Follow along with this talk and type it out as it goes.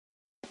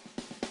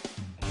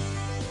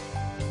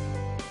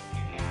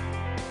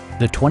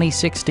the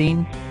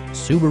 2016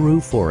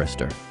 Subaru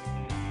Forester.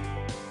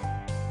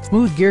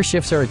 Smooth gear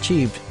shifts are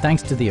achieved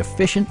thanks to the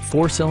efficient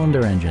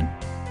 4-cylinder engine.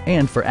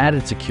 And for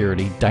added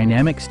security,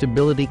 dynamic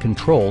stability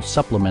control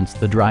supplements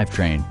the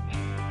drivetrain.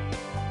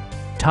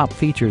 Top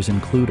features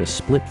include a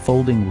split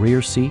folding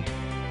rear seat,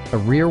 a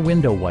rear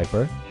window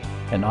wiper,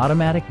 an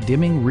automatic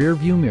dimming rear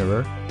view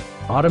mirror,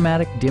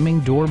 automatic dimming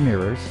door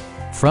mirrors,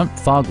 front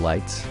fog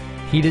lights,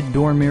 heated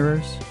door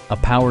mirrors, a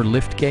power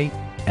liftgate,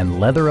 and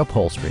leather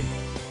upholstery.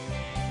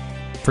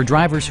 For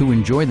drivers who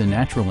enjoy the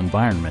natural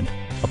environment,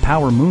 a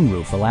power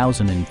moonroof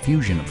allows an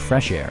infusion of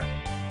fresh air.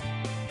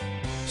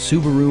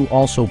 Subaru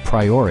also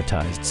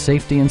prioritized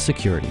safety and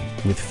security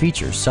with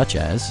features such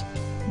as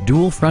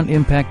dual front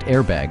impact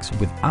airbags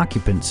with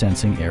occupant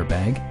sensing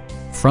airbag,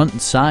 front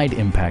and side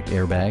impact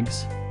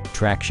airbags,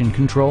 traction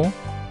control,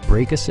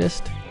 brake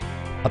assist,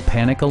 a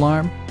panic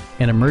alarm,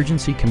 an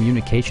emergency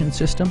communication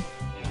system,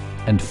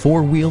 and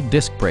 4-wheel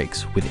disc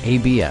brakes with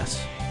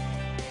ABS.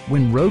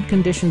 When road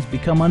conditions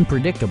become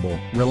unpredictable,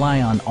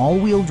 rely on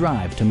all-wheel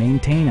drive to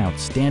maintain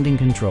outstanding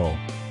control.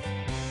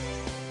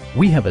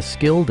 We have a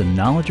skilled and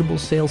knowledgeable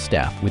sales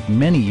staff with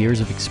many years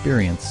of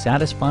experience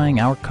satisfying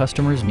our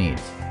customers'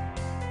 needs.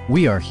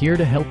 We are here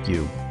to help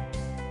you